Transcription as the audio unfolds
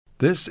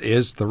This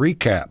is The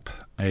Recap,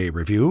 a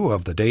review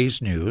of the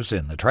day's news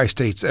in the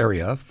Tri-States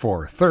area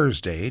for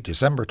Thursday,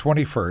 December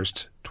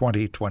 21st,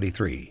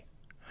 2023.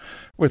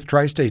 With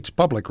Tri-States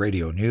Public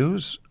Radio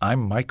News,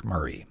 I'm Mike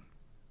Murray.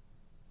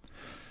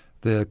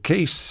 The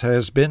case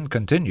has been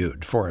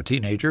continued for a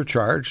teenager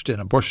charged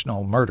in a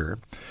Bushnell murder.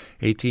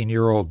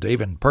 18-year-old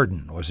David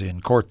Purdon was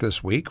in court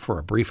this week for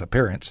a brief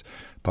appearance.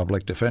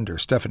 Public Defender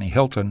Stephanie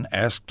Hilton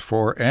asked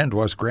for and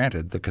was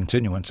granted the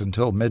continuance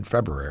until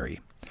mid-February.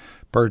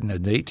 Purdon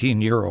and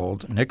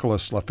 18-year-old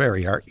Nicholas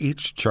LaFerry are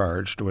each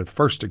charged with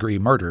first-degree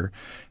murder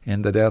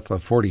in the death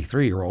of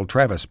 43-year-old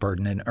Travis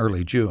Purdon in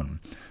early June.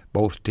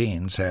 Both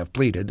teens have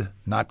pleaded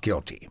not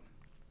guilty.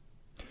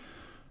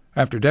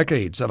 After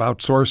decades of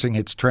outsourcing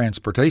its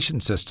transportation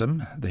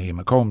system, the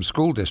Macomb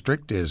School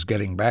District is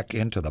getting back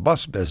into the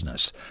bus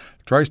business.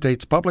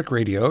 Tri-States Public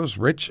Radio's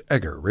Rich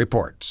Egger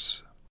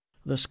reports.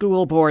 The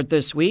school board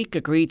this week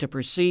agreed to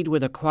proceed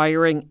with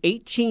acquiring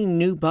 18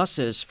 new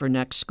buses for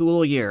next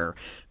school year.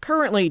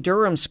 Currently,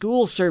 Durham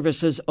School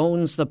Services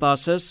owns the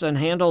buses and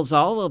handles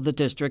all of the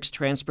district's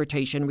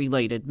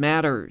transportation-related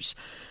matters.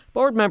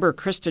 Board member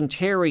Kristen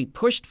Terry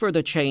pushed for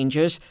the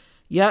changes,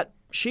 yet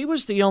she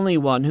was the only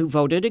one who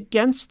voted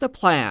against the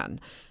plan.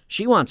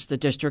 She wants the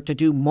district to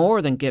do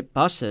more than get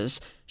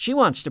buses. She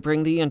wants to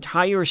bring the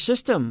entire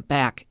system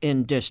back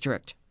in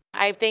district.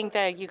 I think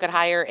that you could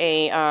hire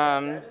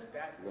a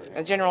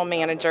general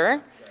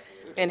manager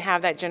and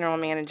have that general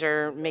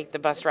manager make the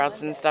bus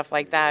routes and stuff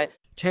like that.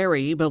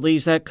 Terry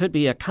believes that could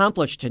be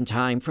accomplished in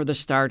time for the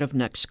start of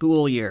next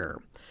school year.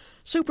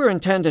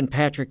 Superintendent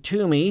Patrick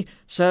Toomey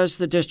says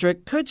the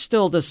district could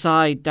still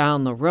decide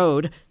down the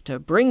road to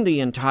bring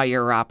the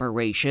entire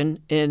operation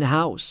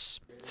in-house.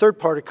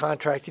 Third-party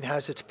contracting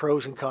has its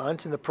pros and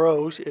cons, and the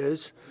pros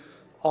is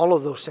all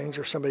of those things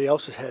are somebody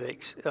else's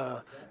headaches.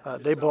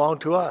 They belong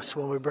to us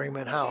when we bring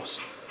them in-house.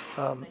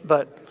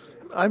 But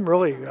I'm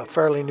really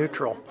fairly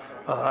neutral.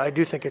 I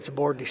do think it's a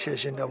board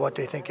decision of what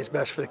they think is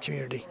best for the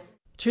community.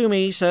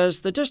 Toomey says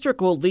the district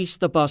will lease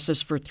the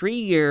buses for 3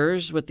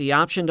 years with the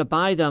option to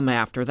buy them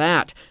after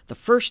that. The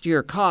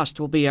first-year cost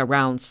will be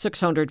around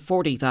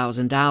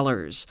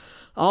 $640,000.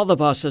 All the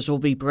buses will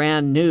be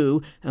brand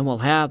new and will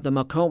have the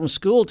Macomb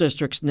School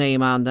District's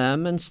name on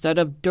them instead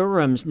of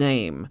Durham's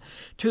name.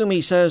 Toomey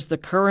says the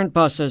current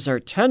buses are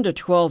 10 to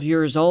 12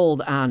 years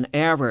old on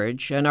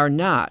average and are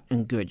not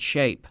in good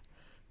shape.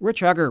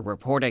 Rich Egger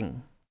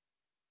reporting.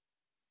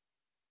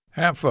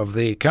 Half of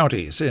the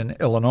counties in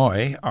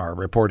Illinois are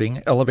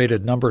reporting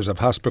elevated numbers of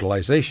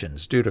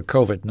hospitalizations due to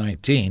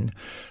COVID-19.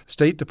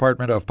 State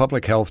Department of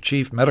Public Health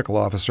Chief Medical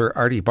Officer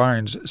Artie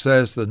Barnes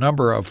says the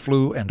number of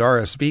flu and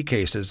RSV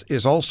cases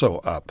is also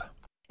up.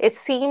 It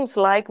seems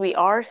like we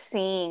are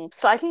seeing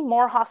slightly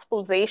more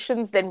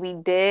hospitalizations than we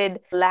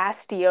did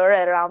last year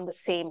at around the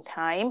same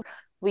time.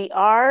 We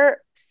are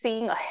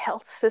seeing a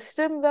health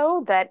system,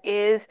 though, that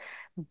is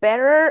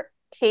better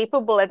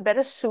capable and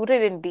better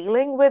suited in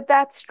dealing with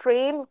that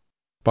strain.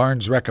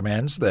 Barnes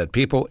recommends that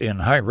people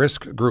in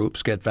high-risk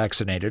groups get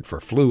vaccinated for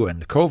flu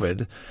and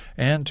COVID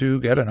and to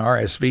get an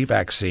RSV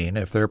vaccine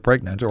if they're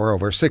pregnant or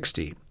over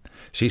 60.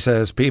 She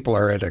says people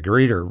are at a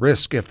greater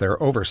risk if they're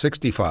over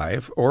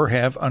 65 or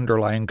have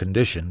underlying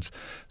conditions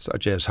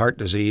such as heart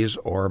disease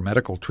or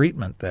medical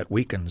treatment that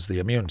weakens the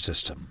immune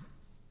system.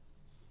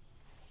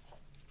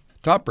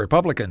 Top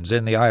Republicans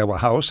in the Iowa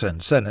House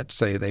and Senate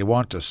say they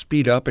want to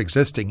speed up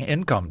existing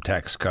income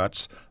tax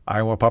cuts.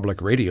 Iowa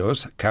Public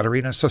Radio's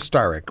Katerina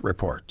Sostarek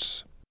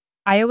reports.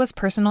 Iowa's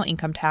personal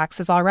income tax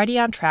is already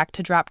on track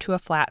to drop to a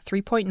flat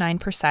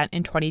 3.9%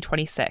 in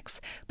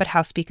 2026, but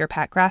House Speaker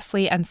Pat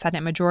Grassley and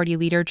Senate Majority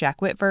Leader Jack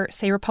Whitver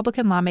say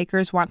Republican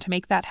lawmakers want to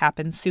make that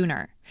happen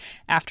sooner.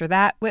 After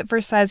that,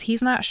 Whitver says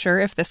he's not sure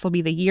if this will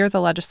be the year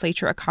the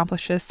legislature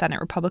accomplishes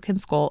Senate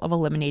Republicans' goal of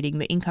eliminating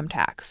the income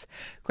tax.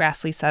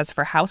 Grassley says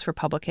for House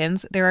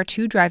Republicans, there are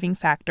two driving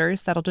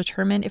factors that'll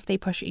determine if they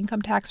push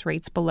income tax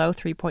rates below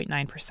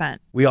 3.9%.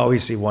 We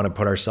obviously want to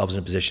put ourselves in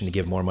a position to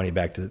give more money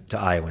back to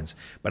Iowans,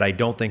 but I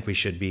don't think we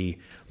should be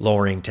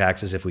lowering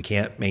taxes if we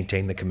can't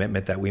maintain the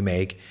commitment that we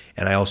make,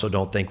 and I also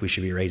don't think we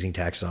should be raising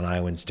taxes on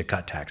Iowans to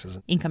cut taxes.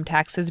 Income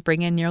taxes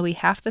bring in nearly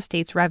half the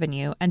state's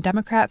revenue, and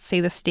Democrats say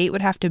the state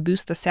would have to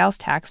boost the sales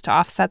tax to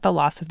offset the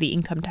loss of the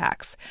income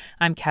tax.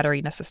 I'm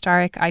Katerina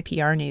Sostarek,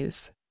 IPR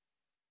News.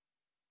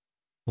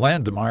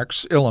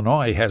 Landmarks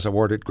Illinois has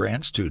awarded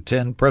grants to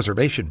 10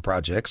 preservation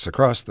projects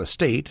across the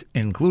state,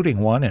 including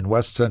one in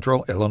west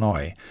central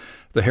Illinois.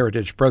 The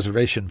Heritage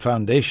Preservation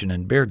Foundation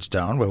in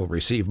Beardstown will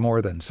receive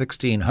more than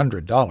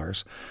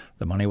 $1,600.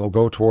 The money will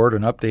go toward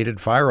an updated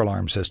fire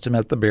alarm system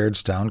at the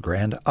Beardstown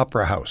Grand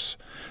Opera House.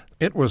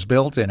 It was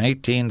built in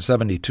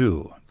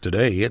 1872.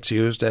 Today, it's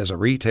used as a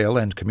retail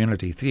and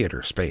community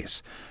theater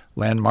space.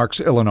 Landmarks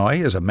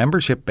Illinois is a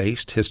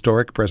membership-based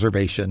historic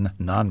preservation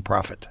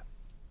nonprofit.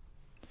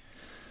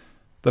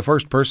 The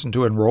first person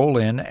to enroll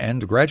in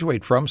and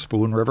graduate from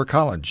Spoon River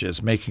College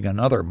is making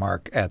another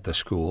mark at the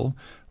school.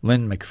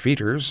 Lynn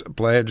McFeeters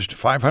pledged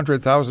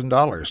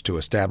 $500,000 to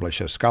establish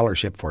a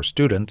scholarship for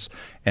students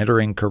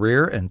entering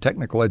career and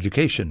technical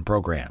education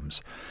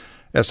programs.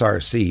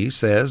 SRC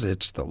says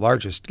it's the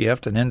largest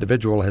gift an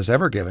individual has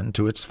ever given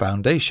to its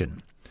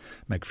foundation.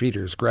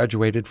 McFeeters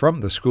graduated from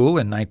the school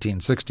in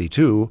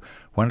 1962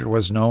 when it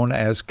was known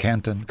as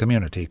Canton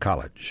Community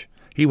College.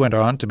 He went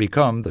on to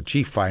become the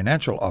chief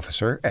financial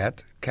officer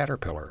at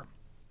Caterpillar.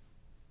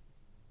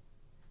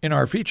 In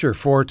our feature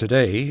for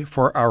today,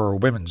 for our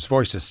Women's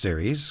Voices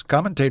series,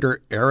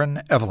 commentator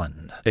Erin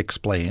Evelyn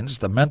explains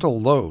the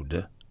mental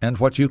load and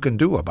what you can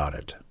do about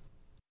it.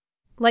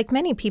 Like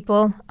many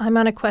people, I'm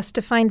on a quest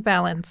to find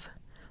balance.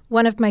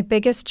 One of my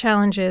biggest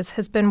challenges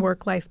has been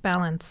work-life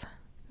balance,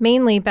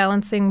 mainly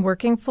balancing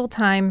working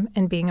full-time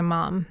and being a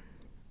mom.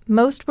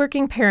 Most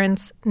working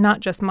parents, not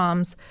just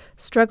moms,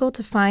 struggle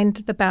to find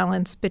the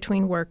balance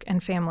between work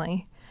and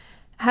family.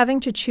 Having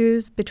to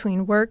choose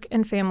between work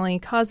and family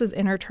causes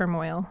inner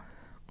turmoil.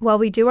 While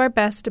we do our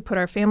best to put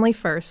our family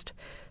first,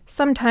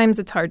 sometimes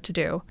it's hard to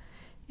do.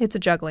 It's a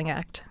juggling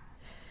act.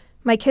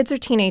 My kids are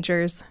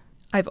teenagers.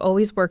 I've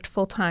always worked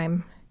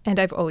full-time, and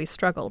I've always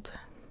struggled.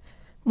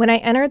 When I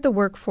entered the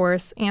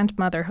workforce and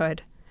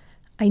motherhood,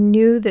 I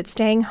knew that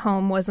staying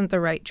home wasn't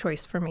the right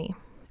choice for me.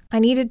 I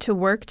needed to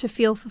work to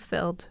feel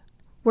fulfilled.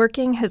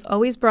 Working has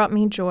always brought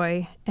me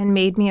joy and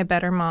made me a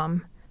better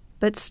mom.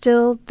 But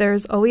still,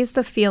 there's always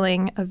the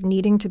feeling of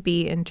needing to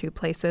be in two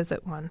places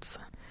at once.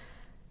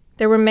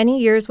 There were many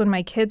years when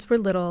my kids were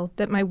little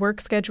that my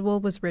work schedule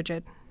was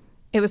rigid.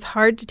 It was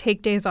hard to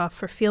take days off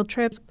for field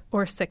trips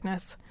or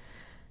sickness.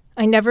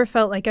 I never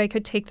felt like I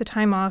could take the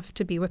time off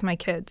to be with my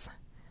kids.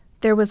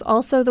 There was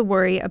also the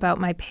worry about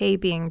my pay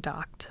being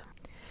docked.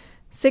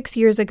 6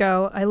 years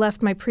ago, I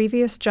left my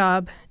previous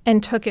job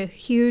and took a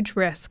huge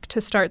risk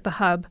to start The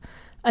Hub,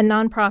 a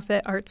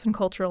nonprofit arts and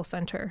cultural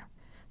center.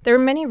 There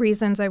were many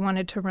reasons I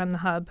wanted to run The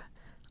Hub.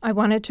 I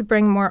wanted to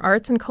bring more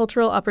arts and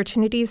cultural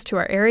opportunities to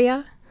our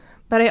area,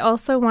 but I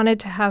also wanted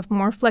to have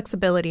more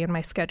flexibility in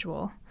my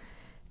schedule.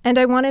 And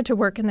I wanted to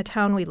work in the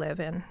town we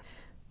live in.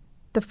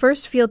 The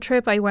first field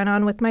trip I went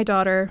on with my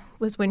daughter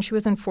was when she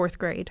was in 4th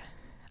grade.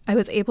 I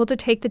was able to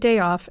take the day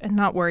off and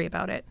not worry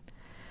about it.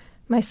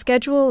 My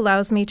schedule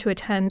allows me to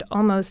attend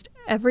almost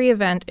every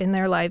event in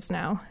their lives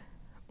now.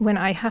 When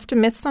I have to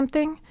miss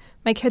something,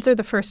 my kids are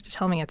the first to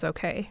tell me it's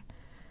okay.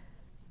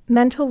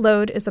 Mental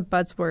load is a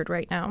buzzword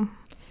right now.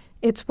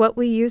 It's what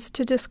we use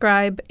to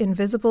describe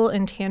invisible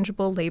and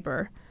tangible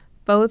labor,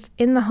 both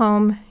in the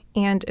home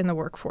and in the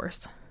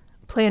workforce.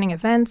 Planning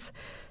events,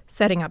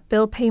 setting up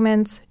bill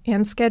payments,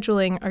 and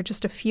scheduling are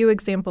just a few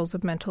examples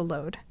of mental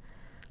load.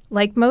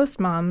 Like most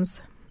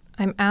moms,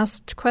 I'm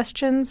asked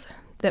questions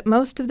that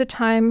most of the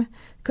time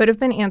could have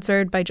been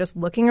answered by just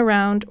looking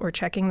around or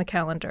checking the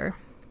calendar.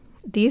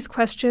 These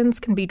questions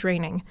can be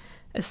draining,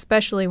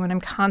 especially when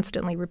I'm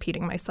constantly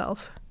repeating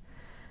myself.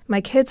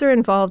 My kids are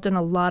involved in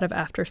a lot of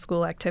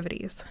after-school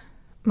activities.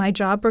 My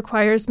job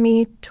requires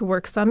me to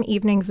work some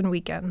evenings and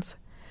weekends.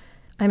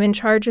 I'm in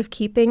charge of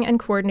keeping and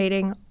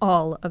coordinating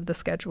all of the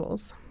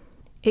schedules.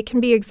 It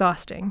can be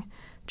exhausting,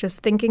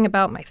 just thinking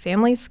about my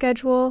family's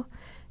schedule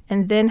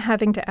and then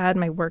having to add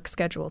my work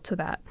schedule to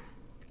that.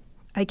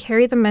 I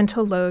carry the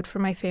mental load for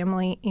my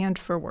family and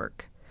for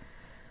work.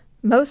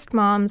 Most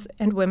moms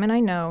and women I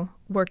know,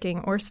 working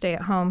or stay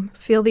at home,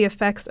 feel the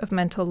effects of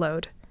mental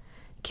load.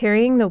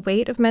 Carrying the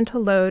weight of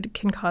mental load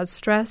can cause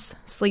stress,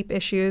 sleep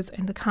issues,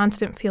 and the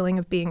constant feeling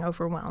of being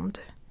overwhelmed.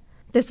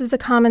 This is a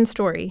common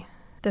story.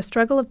 The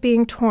struggle of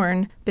being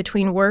torn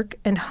between work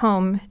and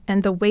home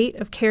and the weight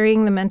of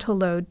carrying the mental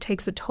load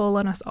takes a toll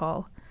on us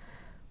all.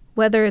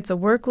 Whether it's a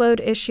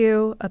workload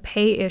issue, a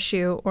pay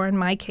issue, or in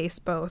my case,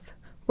 both,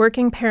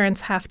 working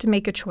parents have to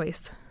make a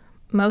choice.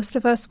 Most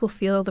of us will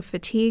feel the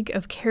fatigue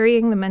of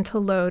carrying the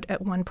mental load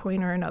at one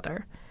point or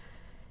another.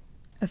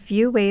 A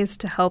few ways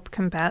to help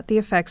combat the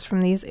effects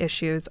from these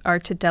issues are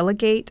to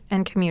delegate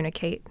and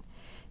communicate.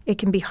 It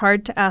can be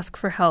hard to ask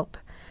for help,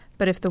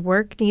 but if the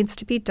work needs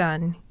to be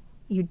done,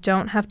 you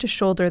don't have to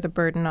shoulder the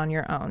burden on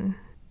your own.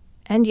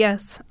 And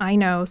yes, I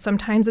know,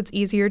 sometimes it's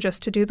easier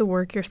just to do the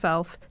work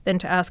yourself than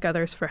to ask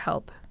others for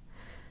help.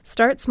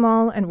 Start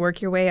small and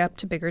work your way up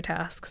to bigger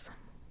tasks.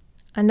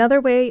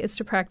 Another way is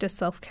to practice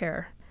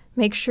self-care.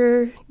 Make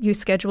sure you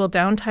schedule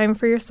downtime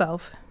for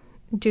yourself.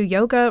 Do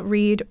yoga,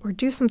 read, or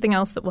do something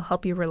else that will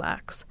help you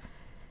relax.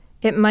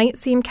 It might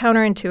seem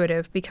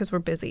counterintuitive because we're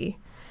busy,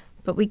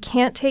 but we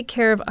can't take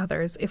care of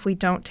others if we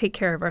don't take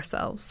care of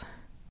ourselves.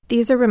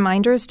 These are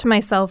reminders to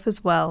myself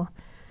as well.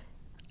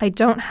 I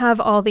don't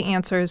have all the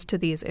answers to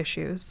these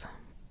issues.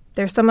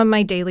 They're some of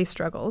my daily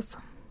struggles.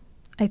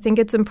 I think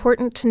it's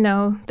important to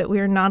know that we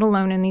are not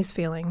alone in these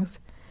feelings,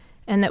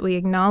 and that we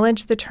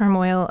acknowledge the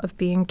turmoil of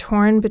being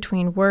torn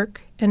between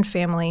work and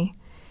family,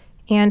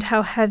 and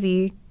how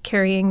heavy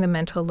carrying the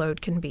mental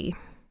load can be.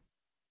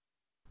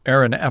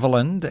 Erin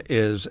Evelyn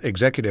is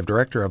Executive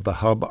Director of the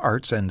Hub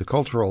Arts and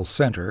Cultural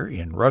Center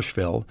in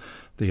Rushville.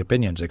 The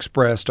opinions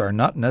expressed are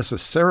not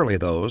necessarily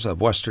those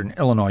of Western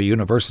Illinois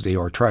University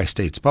or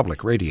Tri-States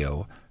Public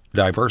Radio.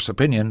 Diverse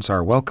opinions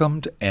are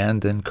welcomed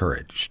and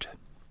encouraged.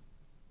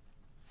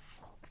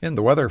 In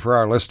the weather for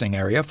our listening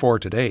area for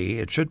today,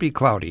 it should be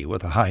cloudy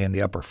with a high in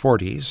the upper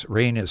 40s.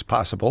 Rain is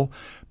possible,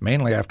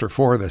 mainly after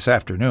 4 this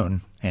afternoon,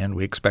 and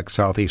we expect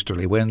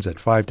southeasterly winds at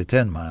 5 to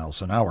 10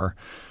 miles an hour.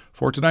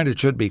 For tonight, it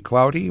should be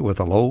cloudy with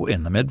a low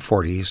in the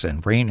mid-40s,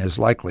 and rain is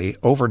likely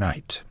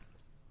overnight.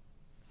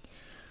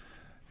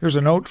 Here's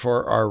a note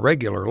for our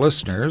regular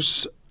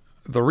listeners.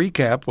 The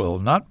recap will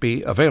not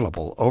be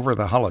available over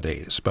the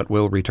holidays, but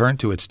will return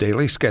to its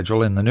daily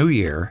schedule in the new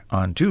year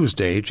on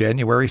Tuesday,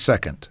 January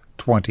 2nd.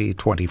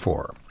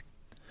 2024.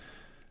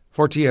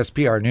 For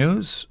TSPR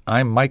News,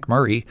 I'm Mike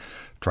Murray.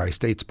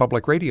 Tri-States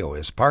Public Radio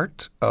is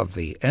part of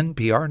the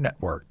NPR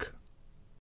network.